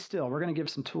may we're going to give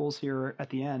some tools here at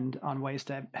the end on ways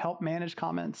to help manage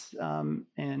comments and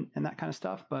that kind of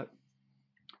stuff. But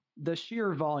the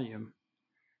sheer volume,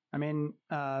 I mean,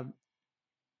 I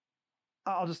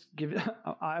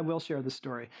will share this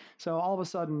story. So all of a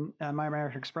sudden, my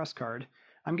American Express card,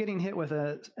 I'm getting hit with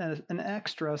an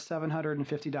extra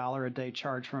 $750 a day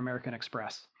charge from American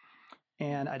Express.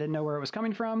 And I didn't know where it was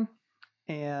coming from.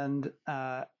 And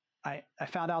I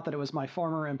found out that it was my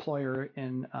former employer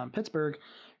in Pittsburgh,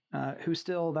 who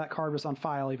still, that card was on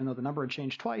file, even though the number had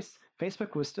changed twice.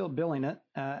 Facebook was still billing it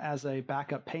as a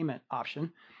backup payment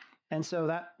option. And so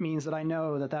that means that I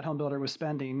know that home builder was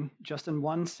spending, just in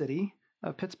one city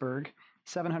of Pittsburgh,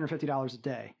 $750 a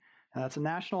day. That's a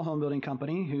national home building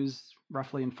company who's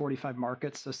roughly in 45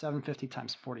 markets. So 750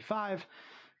 times 45,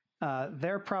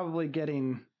 they're probably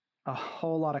getting a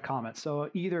whole lot of comments. So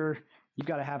either you've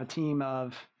got to have a team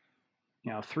of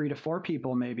 3 to 4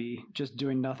 people maybe just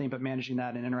doing nothing but managing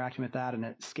that and interacting with that, and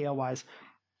it scale wise.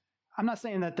 I'm not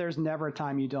saying that there's never a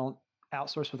time you don't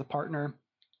outsource with a partner,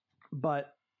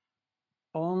 but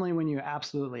only when you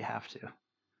absolutely have to,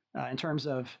 in terms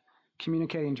of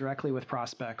communicating directly with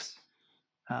prospects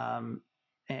and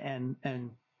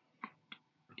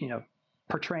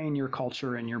portraying your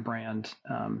culture and your brand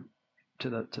to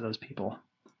those people.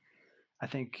 I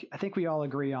think we all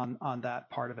agree on that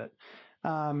part of it.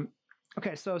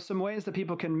 Okay, so some ways that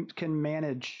people can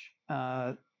manage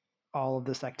all of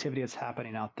this activity that's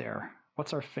happening out there.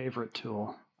 What's our favorite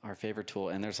tool? Our favorite tool,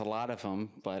 and there's a lot of them,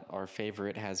 but our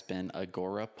favorite has been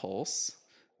Agora Pulse.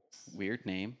 Weird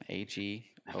name, AGORA.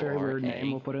 Very weird name.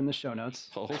 We'll put it in the show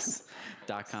notes.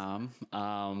 Pulse.com.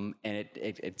 And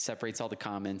it separates all the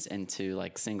comments into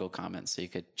like single comments. So you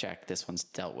could check this one's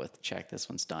dealt with, check this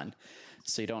one's done.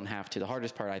 So you don't have to. The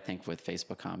hardest part, I think, with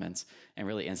Facebook comments and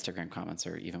really Instagram comments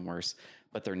are even worse,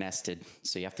 but they're nested.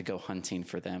 So you have to go hunting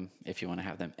for them if you want to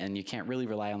have them. And you can't really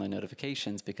rely on the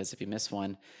notifications because if you miss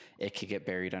one, it could get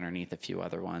buried underneath a few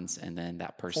other ones. And then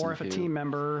that person or if a team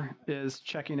member is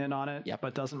checking in on it, Yep.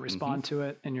 but doesn't respond to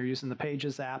it, and you're using the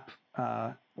Pages app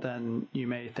then you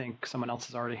may think someone else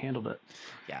has already handled it.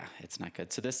 Yeah, it's not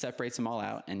good. So this separates them all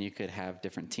out, and you could have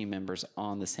different team members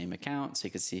on the same account, so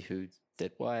you could see who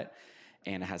did what,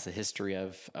 and it has a history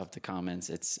of the comments.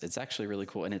 It's actually really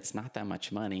cool, and it's not that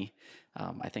much money.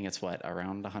 I think it's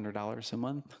around $100 a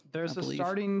month. There's a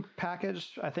starting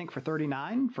package, I think, for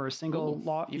 $39 for a single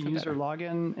user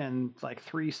login and like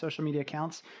 3 social media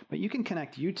accounts. But you can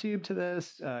connect YouTube to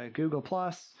this, Google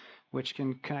Plus, which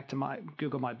can connect to my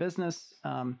Google My Business.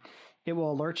 It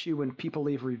will alert you when people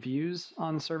leave reviews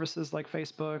on services like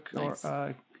Facebook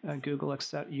or Google,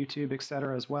 YouTube,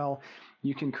 etc. as well.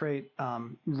 You can create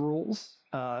rules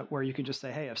where you can just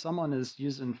say, hey, if someone is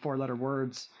using 4-letter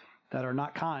words that are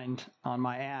not kind on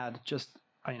my ad, just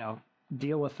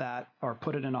deal with that or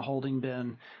put it in a holding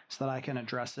bin so that I can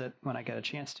address it when I get a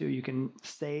chance to. You can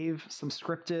save some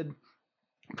scripted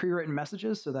pre-written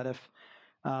messages so that if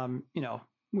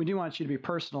we do want you to be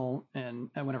personal and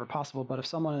whenever possible, but if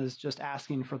someone is just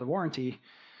asking for the warranty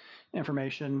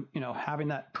information, having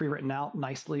that pre-written out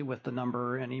nicely with the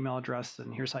number and email address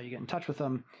and here's how you get in touch with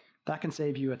them, that can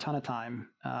save you a ton of time.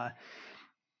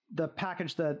 The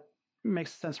package that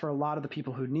makes sense for a lot of the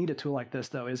people who need a tool like this,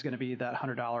 though, is going to be that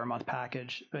 $100 a month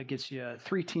package. It gets you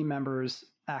 3 team members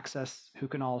access who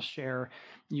can all share.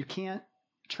 You can't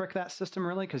trick that system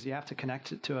really because you have to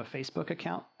connect it to a Facebook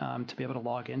account to be able to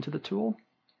log into the tool.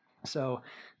 So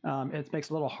it makes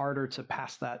it a little harder to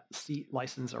pass that seat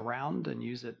license around and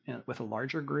use it with a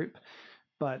larger group.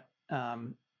 But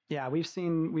we've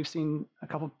seen a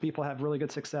couple of people have really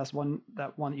good success. One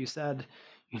that you said,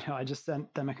 I just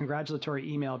sent them a congratulatory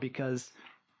email because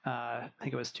I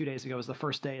think it was 2 days ago was the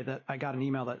first day that I got an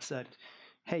email that said,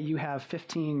 hey, you have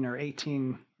 15 or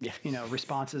 18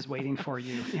 responses waiting for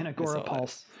you in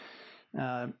Agorapulse.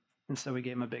 And so we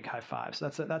gave them a big high five. So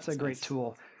that's a great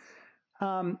tool.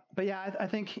 But yeah, I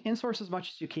think in-source as much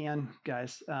as you can,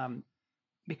 guys,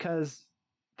 because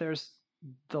there's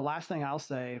the last thing I'll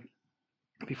say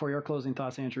before your closing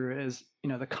thoughts, Andrew, is,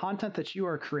 the content that you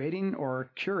are creating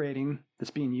or curating that's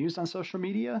being used on social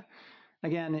media.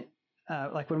 Again,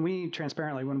 like when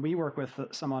we work with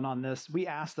someone on this, we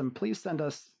ask them, please send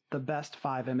us the best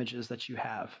 5 images that you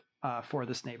have for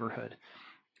this neighborhood,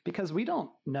 because we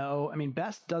don't know. I mean,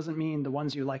 best doesn't mean the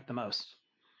ones you like the most.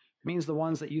 It means the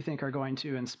ones that you think are going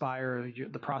to inspire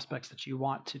the prospects that you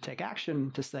want to take action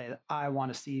to say, I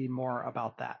want to see more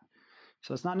about that.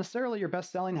 So it's not necessarily your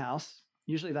best selling house.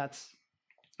 Usually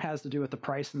has to do with the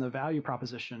price and the value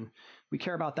proposition. We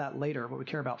care about that later. What we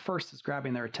care about first is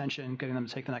grabbing their attention, getting them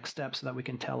to take the next step so that we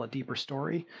can tell a deeper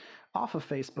story off of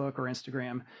Facebook or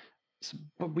Instagram. So,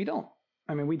 but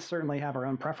we'd certainly have our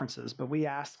own preferences, but we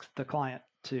ask the client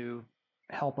to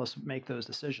help us make those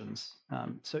decisions.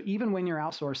 So even when you're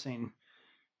outsourcing,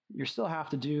 you still have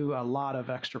to do a lot of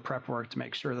extra prep work to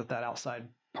make sure that outside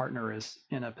partner is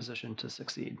in a position to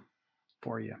succeed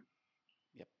for you.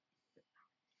 Yep.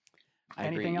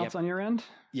 Anything else on your end?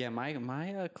 Yeah,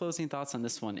 my closing thoughts on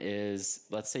this one is,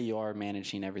 let's say you are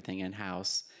managing everything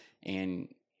in-house and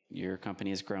your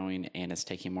company is growing and it's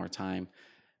taking more time.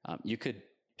 You could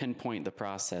pinpoint the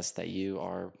process that you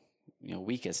are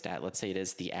weakest at. Let's say it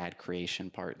is the ad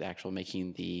creation part, the actual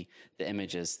making the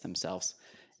images themselves.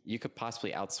 You could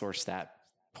possibly outsource that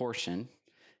portion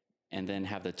and then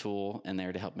have the tool in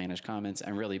there to help manage comments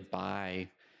and really buy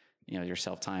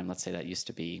yourself time. Let's say that used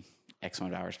to be X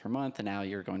amount of hours per month, and now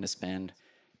you're going to spend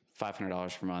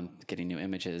 $500 per month getting new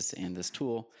images in this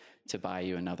tool to buy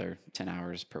you another 10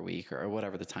 hours per week or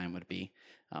whatever the time would be.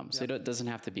 So it doesn't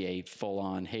have to be a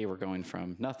full-on, hey, we're going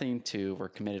from nothing to we're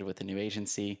committed with a new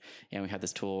agency and we have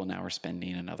this tool and now we're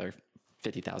spending another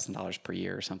 $50,000 per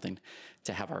year or something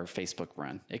to have our Facebook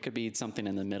run. It could be something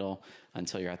in the middle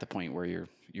until you're at the point where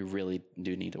you really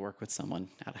do need to work with someone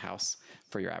at a house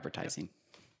for your advertising.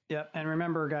 Yeah, and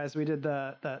remember, guys, we did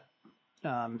that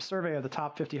survey of the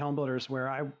top 50 home builders where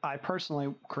I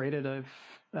personally created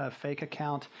a fake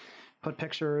account, put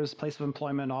pictures, place of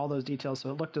employment, all those details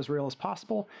so it looked as real as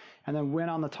possible, and then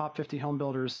went on the top 50 home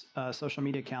builders' social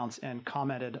media accounts and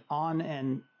commented on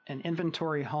an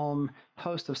inventory home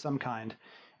post of some kind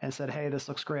and said, hey, this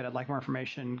looks great. I'd like more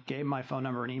information, gave my phone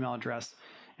number and email address,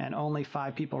 and only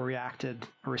 5 people reacted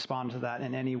or responded to that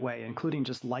in any way, including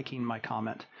just liking my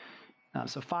comment.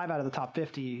 So 5 out of the top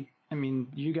 50,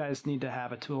 you guys need to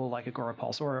have a tool like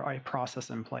Agorapulse or a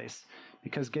process in place,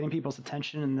 because getting people's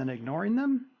attention and then ignoring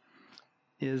them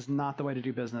is not the way to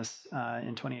do business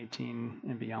in 2018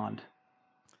 and beyond.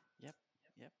 Yep.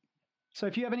 So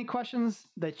if you have any questions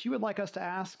that you would like us to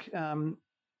ask,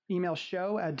 email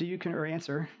show@doyoucan or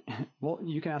answer. Well,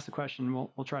 you can ask the question.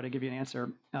 We'll try to give you an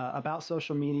answer about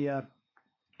social media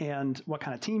and what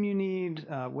kind of team you need,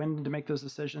 when to make those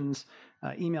decisions.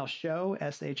 Email show,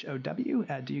 SHOW,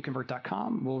 at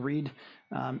doyouconvert.com. We'll read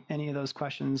any of those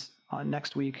questions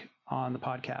next week on the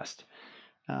podcast.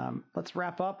 Let's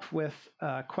wrap up with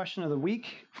a question of the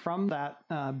week from that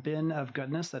bin of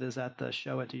goodness that is at the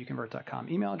show at doyouconvert.com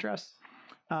email address.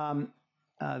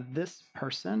 This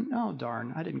person, oh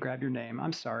darn, I didn't grab your name.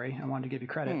 I'm sorry. I wanted to give you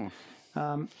credit.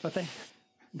 But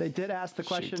they did ask the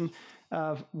question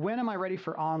of, when am I ready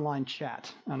for online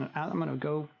chat? And I'm going to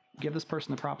go give this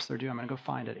person the props they're due. I'm going to go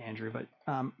find it, Andrew. But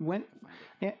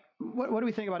what do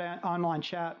we think about online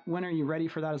chat? When are you ready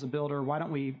for that as a builder? Why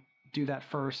don't we do that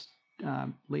first?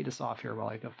 Lead us off here while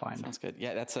I go find it. Sounds good.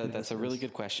 Yeah, that's a really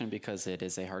good question, because it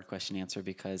is a hard question to answer,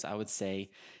 because I would say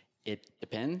it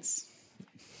depends.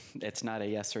 It's not a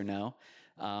yes or no.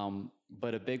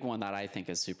 But a big one that I think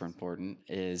is super important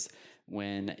is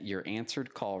when your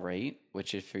answered call rate,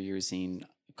 which if you're using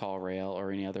CallRail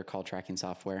or any other call tracking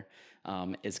software,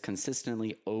 is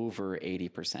consistently over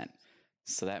 80%.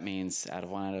 So that means out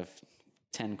of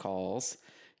 10 calls,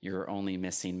 you're only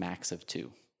missing max of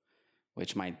 2.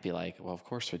 Which might be like, well, of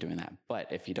course we're doing that.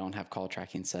 But if you don't have call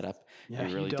tracking set up, you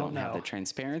really don't have the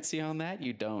transparency on that.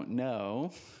 You don't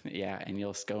know. Yeah. And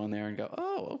you'll just go in there and go,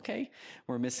 oh, okay,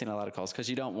 we're missing a lot of calls, because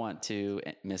you don't want to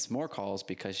miss more calls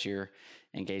because you're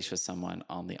engaged with someone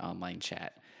on the online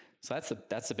chat. So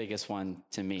that's the biggest one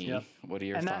to me. Yep. What are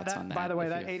your thoughts on that? By the way,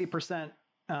 that 80%,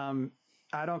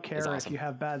 I don't care if you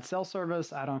have bad cell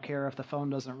service. I don't care if the phone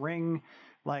doesn't ring.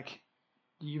 Like,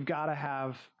 you've got to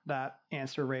have that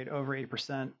answer rate over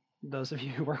 80%. Those of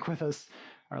you who work with us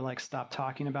are like, stop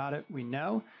talking about it. We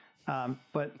know.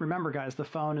 But remember, guys, the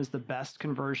phone is the best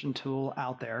conversion tool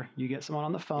out there. You get someone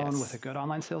on the phone with a good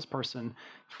online salesperson,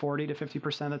 40 to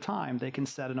 50% of the time, they can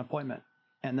set an appointment.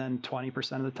 And then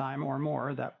 20% of the time or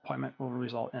more, that appointment will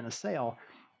result in a sale.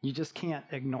 You just can't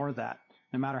ignore that,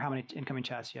 no matter how many incoming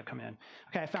chats you have coming in.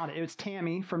 Okay, I found it. It was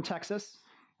Tammy from Texas.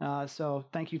 So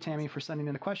thank you, Tammy, for sending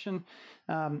in the question.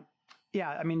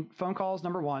 Yeah, I mean, phone calls,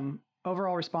 number one.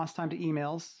 Overall response time to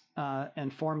emails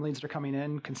and form leads that are coming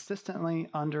in consistently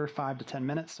under 5 to 10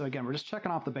 minutes. So again, we're just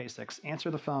checking off the basics.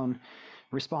 Answer the phone,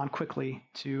 respond quickly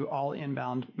to all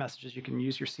inbound messages. You can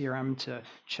use your CRM to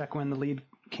check when the lead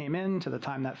came in to the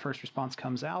time that first response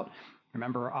comes out.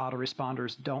 Remember,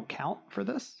 autoresponders don't count for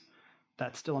this.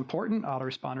 That's still important.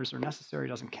 Autoresponders are necessary,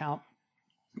 doesn't count.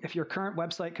 If your current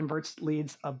website converts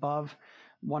leads above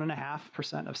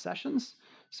 1.5% of sessions,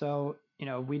 so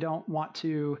we don't want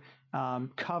to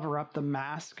cover up the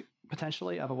mask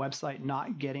potentially of a website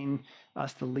not getting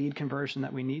us the lead conversion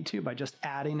that we need to by just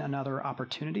adding another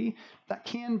opportunity. That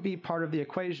can be part of the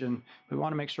equation. We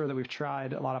want to make sure that we've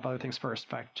tried a lot of other things first. In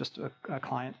fact, just a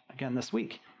client again this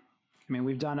week. I mean,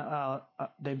 they've done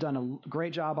a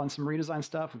great job on some redesign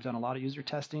stuff. We've done a lot of user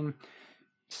testing.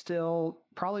 Still,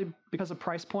 probably because of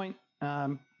price point,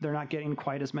 they're not getting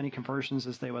quite as many conversions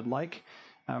as they would like,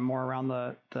 more around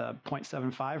the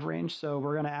 0.75 range. So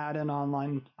we're going to add in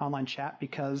online chat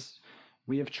because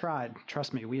we have tried.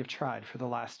 Trust me, we have tried for the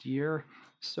last year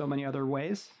so many other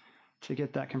ways to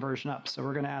get that conversion up. So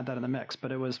we're going to add that in the mix.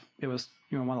 But it was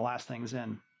one of the last things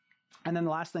in. And then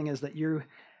the last thing is that your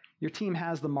team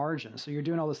has the margin. So you're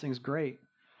doing all those things great.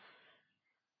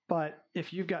 But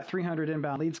if you've got 300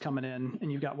 inbound leads coming in and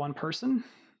you've got one person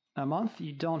a month,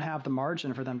 you don't have the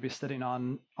margin for them to be sitting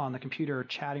on the computer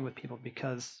chatting with people,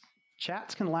 because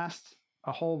chats can last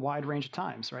a whole wide range of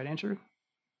times, right, Andrew?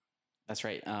 That's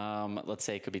right. Let's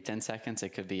say it could be 10 seconds. It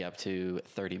could be up to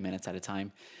 30 minutes at a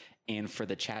time. And for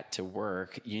the chat to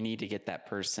work, you need to get that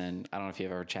person. I don't know if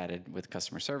you've ever chatted with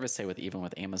customer service, say even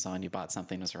with Amazon, you bought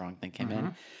something, was the wrong thing came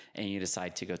in, and you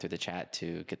decide to go through the chat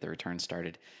to get the return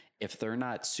started. If they're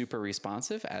not super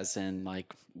responsive, as in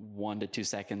like 1 to 2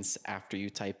 seconds after you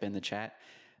type in the chat,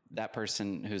 that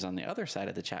person who's on the other side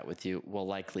of the chat with you will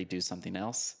likely do something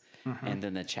else. And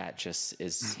then the chat just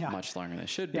is much longer than it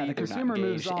should be. The consumer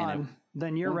moves on,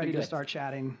 then you're ready to start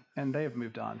chatting, and they've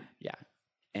moved on. Yeah.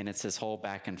 And it's this whole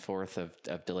back and forth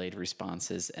of delayed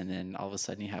responses. And then all of a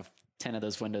sudden you have 10 of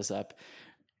those windows up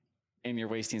and you're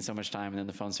wasting so much time. And then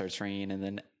the phone starts ringing and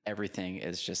then everything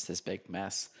is just this big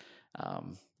mess.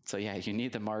 So yeah, you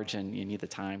need the margin, you need the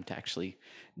time to actually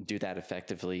do that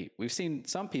effectively. We've seen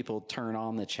some people turn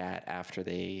on the chat after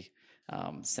they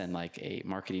send like a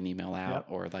marketing email out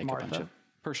or like a bunch of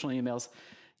personal emails.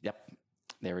 Yep.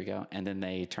 There we go. And then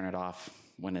they turn it off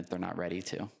when they're not ready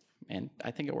to. And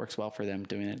I think it works well for them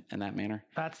doing it in that manner.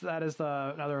 That is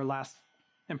another last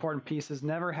important piece, is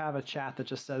never have a chat that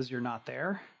just says you're not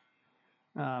there.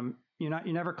 You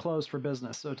never close for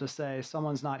business. So to say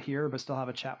someone's not here but still have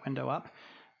a chat window up,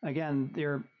 again,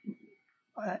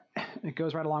 it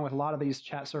goes right along with a lot of these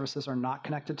chat services are not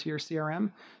connected to your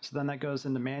CRM. So then that goes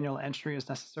into manual entry as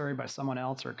necessary by someone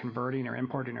else, or converting or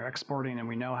importing or exporting. And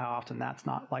we know how often that's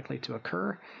not likely to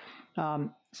occur.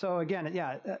 So again,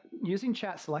 using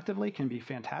chat selectively can be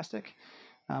fantastic.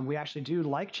 We actually do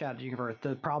like chat to convert.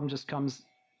 The problem just comes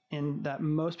in that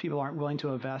most people aren't willing to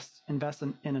invest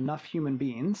in enough human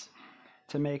beings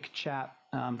to make chat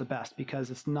the best, because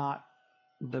it's not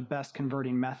the best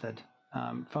converting method.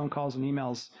 Phone calls and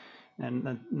emails and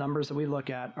the numbers that we look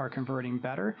at are converting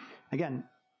better. Again,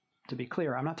 to be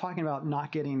clear, I'm not talking about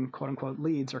not getting quote unquote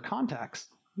leads or contacts.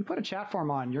 You put a chat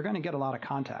form on, you're going to get a lot of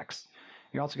contacts.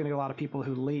 You're also going to get a lot of people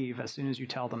who leave as soon as you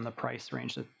tell them the price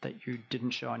range that you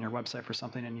didn't show on your website for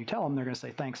something, and you tell them, they're going to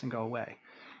say thanks and go away.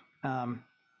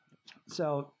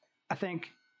 So I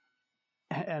think,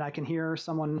 and I can hear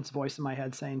someone's voice in my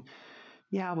head saying,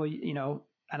 yeah, well,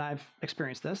 and I've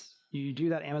experienced this. You do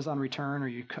that Amazon return, or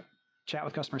you chat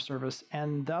with customer service,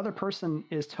 and the other person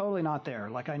is totally not there.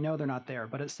 Like, I know they're not there,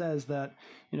 but it says that,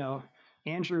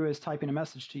 Andrew is typing a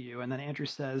message to you, and then Andrew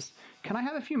says, can I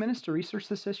have a few minutes to research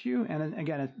this issue? And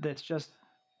again,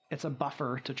 it's a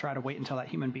buffer to try to wait until that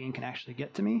human being can actually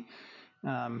get to me.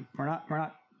 We're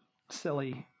not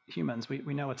silly humans.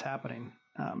 We know what's happening.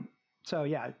 So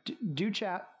yeah, do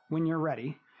chat when you're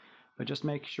ready, but just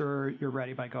make sure you're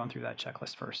ready by going through that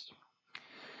checklist first.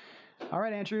 All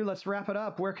right, Andrew, let's wrap it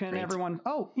up. Where can everyone...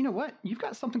 Oh, you know what? You've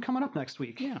got something coming up next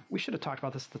week. Yeah. We should have talked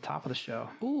about this at the top of the show.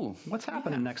 Ooh. What's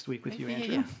happening next week with you,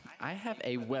 Andrew? Yeah. I have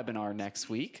a webinar next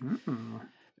week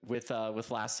with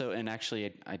Lasso, and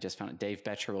actually I just found it. Dave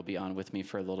Betcher will be on with me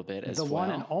for a little bit as well. The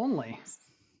one and only.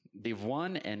 The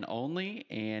one and only,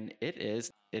 and it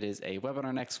is a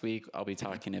webinar next week. I'll be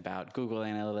talking about Google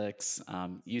Analytics,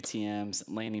 UTMs,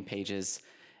 landing pages,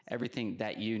 everything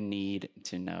that you need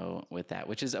to know with that,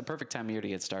 which is a perfect time of year to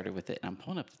get started with it. And I'm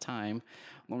pulling up the time.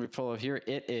 Let me pull up here.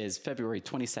 It is February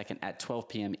 22nd at 12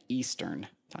 p.m. Eastern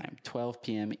time, 12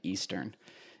 p.m. Eastern.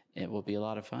 It will be a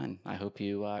lot of fun. I hope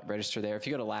you register there. If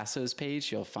you go to Lasso's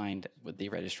page, you'll find the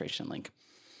registration link.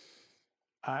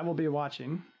 I will be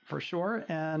watching for sure.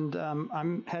 And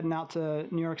I'm heading out to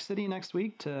New York City next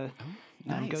week to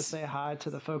go say hi to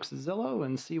the folks at Zillow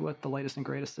and see what the latest and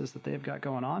greatest is that they've got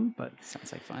going on. But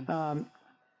sounds like fun.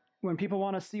 When people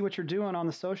want to see what you're doing on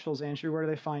the socials, Andrew, where do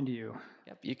they find you?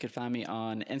 Yep, you could find me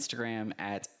on Instagram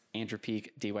at Andrew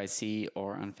Peak DYC,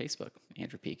 or on Facebook,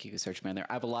 Andrew Peak. You can search me on there.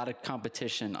 I have a lot of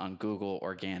competition on Google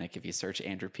Organic. If you search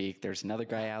Andrew Peak, there's another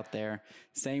guy out there,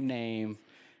 same name,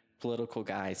 political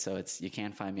guy. So you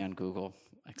can't find me on Google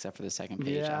except for the second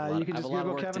page. Yeah, you can just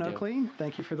Google Kevin Oakley.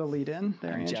 Thank you for the lead in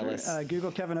there, Andrew. Jealous.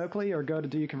 Google Kevin Oakley, or go to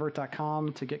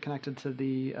doyouconvert.com to get connected to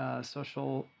the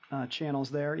social channels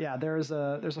there. Yeah, there's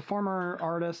a former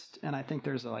artist, and I think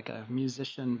there's a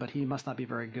musician, but he must not be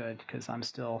very good because I'm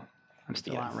still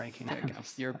not ranking. There you go.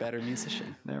 You're a better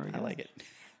musician. There we go. I like it.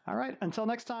 All right. Until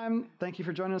next time, thank you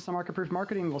for joining us on Market Proof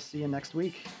Marketing. We'll see you next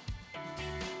week.